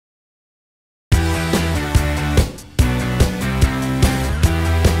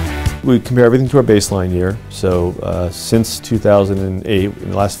We compare everything to our baseline year. So since 2008, in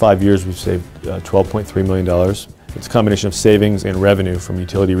the last 5 years, we've saved $12.3 million. It's a combination of savings and revenue from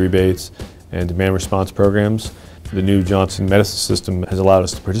utility rebates and demand response programs. The new Johnson medicine system has allowed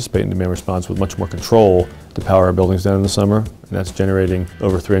us to participate in demand response with much more control to power our buildings down in the summer, and that's generating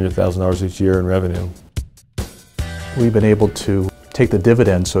over $300,000 each year in revenue. We've been able to take the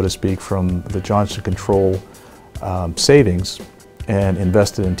dividend, so to speak, from the Johnson Control savings and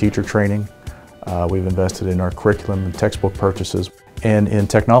invested in teacher training. We've invested in our curriculum and textbook purchases and in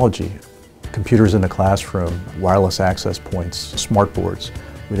technology. Computers in the classroom, wireless access points, smart boards.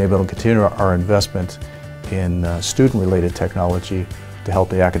 We've been able to continue our investment in student-related technology to help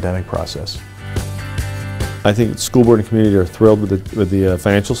the academic process. I think school board and community are thrilled with the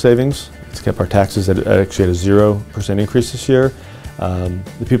financial savings. It's kept our taxes at actually at a 0% increase this year.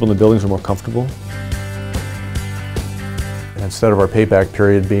 The people in the buildings are more comfortable. Instead of our payback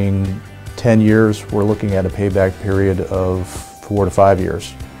period being 10 years, we're looking at a payback period of 4 to 5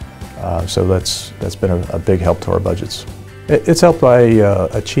 years. So that's been a big help to our budgets. It's helped by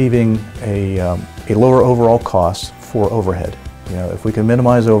achieving a lower overall cost for overhead. You know, if we can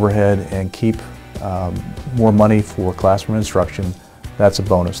minimize overhead and keep more money for classroom instruction, that's a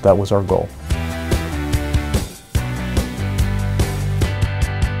bonus. That was our goal.